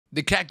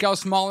The Cat Girl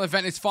Smile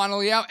event is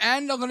finally out,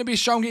 and I'm going to be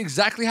showing you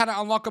exactly how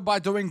to unlock it by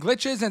doing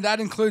glitches, and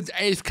that includes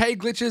AFK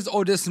glitches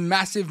or just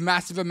massive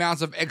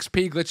amounts of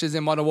XP glitches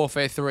in Modern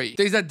Warfare 3.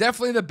 These are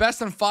definitely the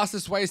best and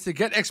fastest ways to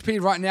get XP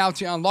right now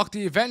to unlock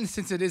the event.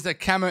 Since it is a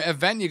camo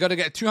event, you got to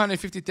get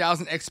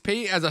 250,000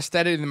 XP, as I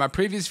stated in my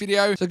previous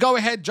video. So go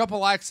ahead, drop a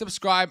like,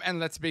 subscribe, and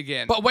let's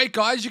begin. But wait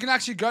guys, you can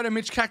actually go to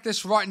Mitch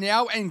Cactus right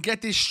now and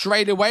get this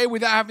straight away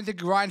without having to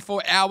grind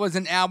for hours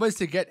and hours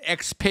to get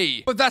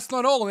XP. But that's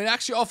not all. It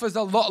actually offers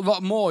a lot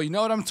more. You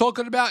know what I'm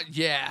talking about?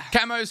 Yeah.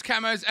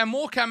 Camos, and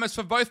more camos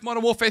for both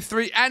Modern Warfare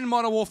 3 and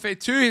Modern Warfare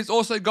 2. He's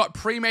also got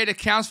pre-made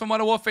accounts for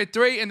Modern Warfare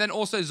 3, and then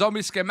also zombie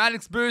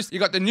schematics boost. You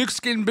got the nuke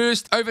skin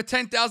boost. Over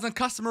 10,000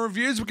 customer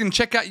reviews we can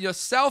check out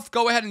yourself.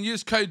 Go ahead and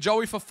use code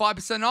Joey for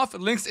 5% off.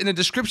 Links in the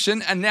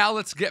description. And now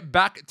let's get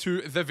back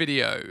to the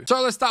video. So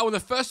let's start with the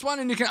first one,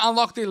 and you can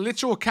unlock the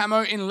literal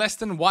camo in less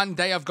than 1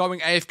 day of going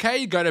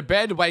AFK. You go to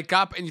bed, wake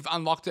up, and you've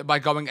unlocked it by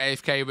going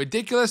AFK.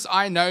 Ridiculous,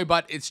 I know,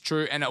 but it's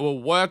true and it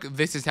will work.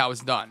 This is how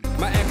it's done.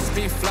 My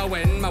XP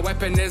flowing, my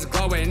weapon is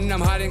glowing. I'm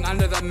hiding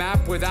under the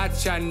map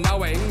without you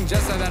knowing,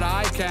 just so that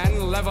I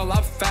can level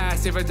up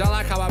fast. If you don't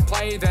like how I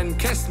play, then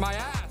kiss my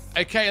ass.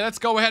 Okay, let's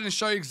go ahead and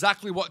show you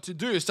exactly what to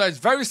do. So it's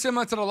very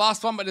similar to the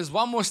last one, but there's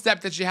one more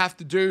step that you have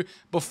to do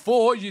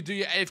before you do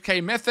your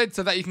AFK method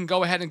so that you can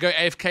go ahead and go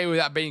AFK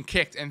without being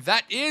kicked. And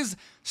that is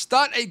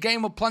start a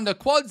game of Plunder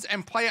Quads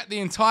and play out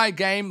the entire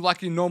game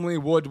like you normally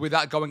would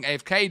without going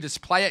AFK.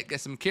 Just play it,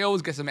 get some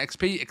kills, get some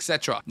XP,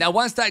 etc. Now,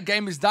 once that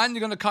game is done, you're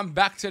going to come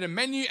back to the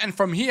menu, and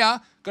from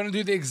here, going to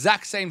do the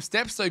exact same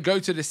steps. So go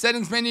to the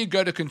settings menu,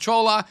 go to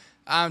controller,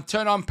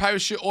 turn on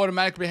parachute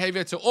automatic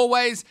behavior to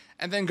always,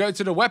 and then go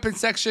to the weapon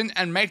section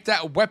and make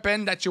that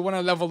weapon that you want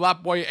to level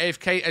up while you're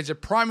AFK as your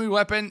primary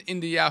weapon in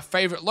the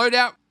favorite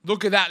loadout.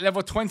 Look at that,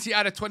 level 20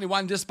 out of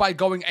 21 just by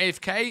going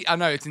AFK. I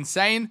know, it's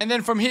insane. And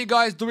then from here,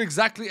 guys, do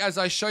exactly as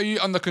I show you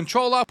on the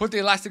controller. Put the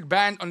elastic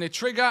band on the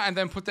trigger, and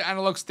then put the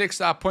analog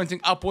sticks pointing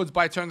upwards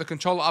by turning the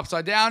controller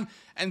upside down.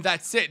 And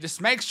that's it.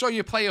 Just make sure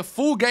you play a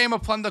full game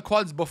of Plunder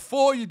Quads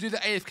before you do the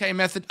AFK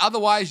method.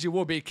 Otherwise, you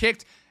will be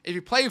kicked. If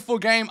you play a full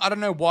game, I don't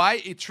know why,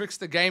 it tricks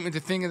the game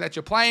into thinking that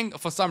you're playing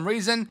for some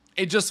reason.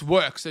 It just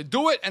works. So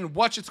do it and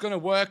watch it's going to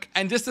work.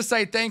 And just to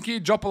say thank you,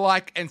 drop a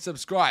like and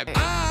subscribe.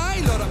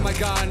 I load up my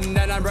gun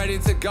and I'm ready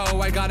to go.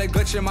 I got a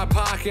glitch in my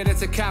pocket,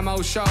 it's a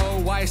camo show.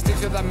 Why stick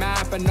to the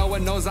map and no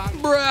one knows I'm...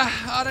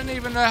 Bruh, I don't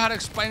even know how to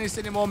explain this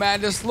anymore,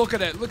 man. Just look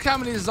at it. Look how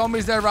many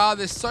zombies there are.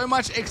 There's so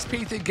much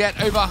XP to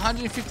get. Over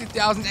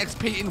 150,000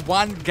 XP in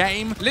one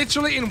game.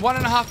 Literally in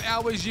 1.5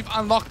 hours, you've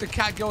unlocked the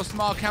Cat Girl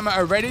Smile camo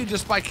already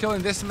just by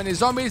killing this many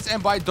zombies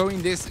and by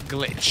doing this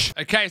glitch.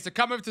 Okay, so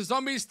come over to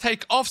zombies,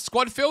 take off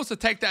squad fill, so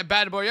take that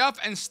bad boy off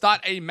and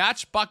start a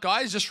match. But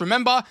guys, just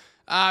remember,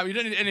 you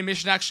don't need any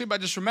mission actually, but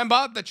just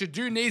remember that you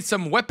do need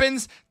some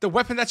weapons, the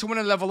weapon that you want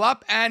to level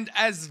up, and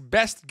as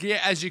best gear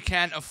as you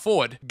can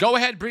afford. Go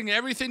ahead, bring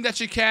everything that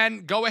you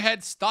can, go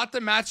ahead, start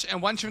the match,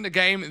 and once you're in the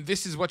game,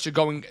 this is what you're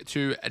going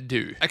to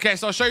do. Okay,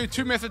 so I'll show you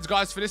two methods,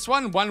 guys, for this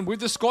one. One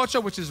with the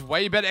Scorcher, which is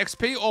way better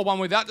XP, or one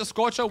without the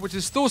Scorcher, which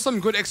is still some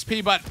good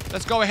XP, but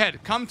let's go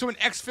ahead. Come to an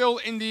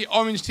exfil in the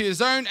orange tier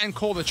zone and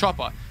call the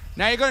chopper.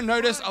 Now you're going to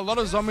notice a lot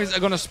of zombies are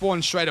going to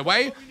spawn straight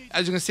away.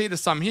 As you can see,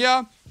 there's some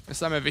here, there's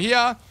some over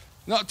here.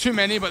 Not too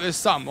many, but there's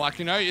some. Like,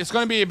 you know, it's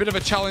going to be a bit of a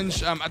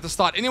challenge at the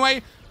start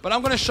anyway. But I'm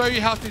going to show you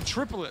how to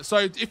triple it. So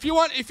if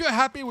you're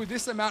happy with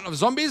this amount of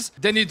zombies,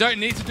 then you don't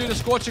need to do the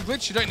Scorcher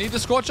glitch. You don't need the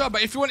Scorcher.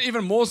 But if you want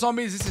even more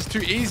zombies, this is too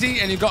easy.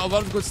 And you've got a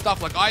lot of good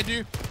stuff like I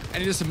do.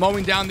 And you're just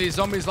mowing down these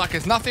zombies like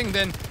it's nothing.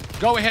 Then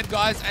go ahead,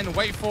 guys, and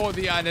wait for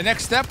the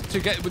next step to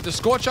get with the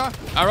Scorcher.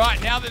 All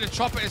right, now that the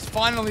chopper is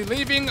finally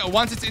leaving,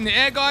 once it's in the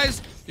air,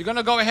 guys, you're going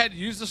to go ahead,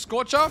 use the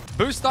Scorcher,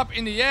 boost up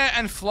in the air,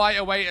 and fly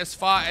away as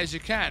far as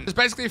you can. Just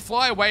basically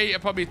fly away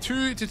probably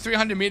 200 to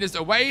 300 meters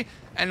away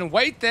and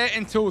wait there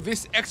until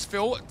this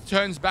exfil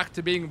turns back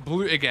to being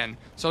blue again.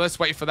 So let's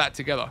wait for that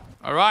together.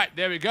 All right,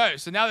 there we go.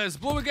 So now there's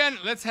blue again.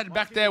 Let's head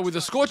back there with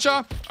the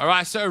Scorcher. All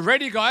right, so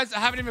ready, guys. I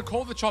haven't even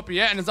called the chopper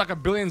yet, and there's like a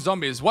billion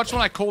zombies. Watch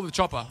when I call the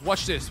chopper.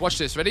 Watch this. Watch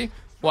this. Ready?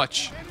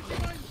 Watch.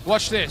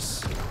 Watch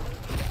this.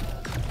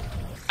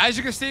 As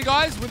you can see,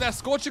 guys, with that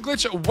Scorcher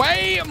glitch,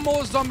 way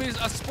more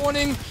zombies are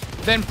spawning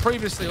than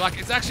previously. Like,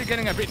 it's actually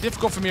getting a bit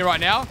difficult for me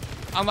right now,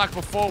 unlike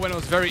before when it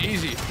was very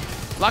easy.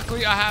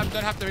 Luckily, I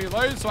don't have to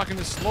reload, so I can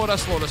just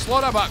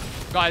slaughter, but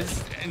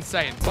guys,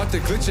 insane. But the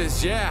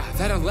glitches, yeah,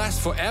 that'll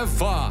last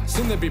forever.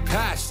 Soon they'll be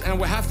patched, and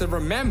we'll have to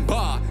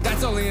remember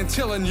that's only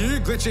until a new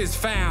glitch is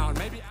found.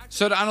 Maybe...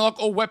 So to unlock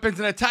all weapons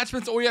and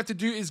attachments, all you have to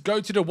do is go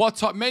to the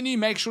What's Up menu.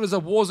 Make sure there's a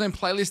Warzone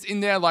playlist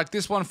in there, like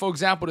this one, for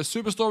example, the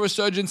Superstore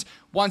Resurgence.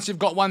 Once you've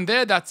got one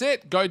there, that's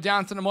it. Go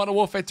down to the Modern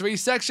Warfare 3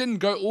 section,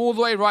 go all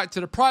the way right to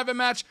the private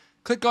match,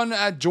 click on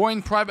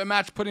Join Private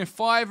Match, put in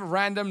 5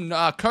 random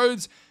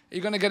codes,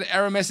 you're going to get an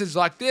error message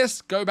like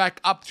this. Go back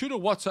up to the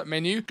WhatsApp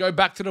menu, go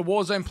back to the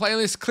Warzone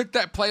playlist, click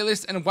that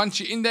playlist, and once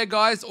you're in there,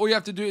 guys, all you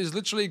have to do is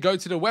literally go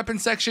to the weapon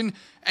section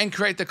and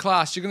create the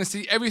class. You're going to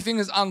see everything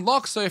is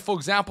unlocked. So for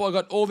example, I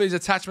got all these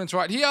attachments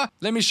right here.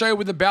 Let me show you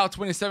with the Bout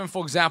 27,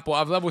 for example.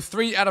 I've level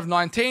 3 out of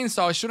 19,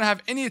 so I shouldn't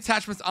have any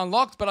attachments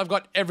unlocked, but I've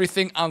got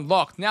everything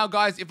unlocked. Now,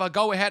 guys, if I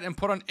go ahead and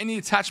put on any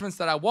attachments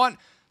that I want,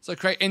 so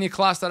create any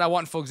class that I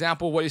want, for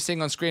example, what you're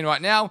seeing on screen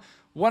right now,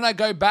 when I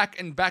go back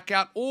and back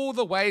out all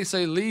the way, so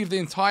leave the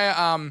entire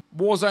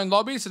Warzone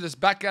lobby, so just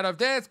back out of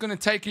there, it's going to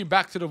take you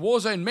back to the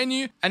Warzone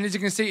menu, and as you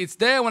can see, it's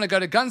there. When I go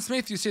to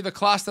Gunsmith, you see the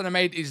class that I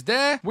made is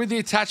there, with the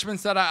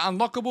attachments that are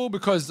unlockable,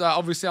 because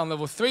obviously I'm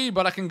level 3,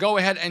 but I can go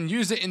ahead and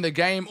use it in the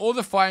game or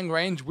the firing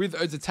range with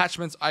those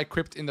attachments I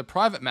equipped in the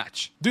private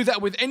match. Do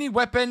that with any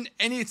weapon,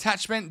 any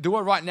attachment, do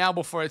it right now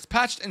before it's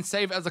patched, and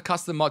save it as a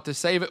custom mod to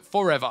save it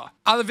forever.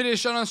 Other videos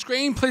shown on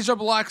screen, please drop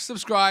a like,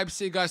 subscribe,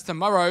 see you guys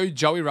tomorrow.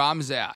 Joey Rams out.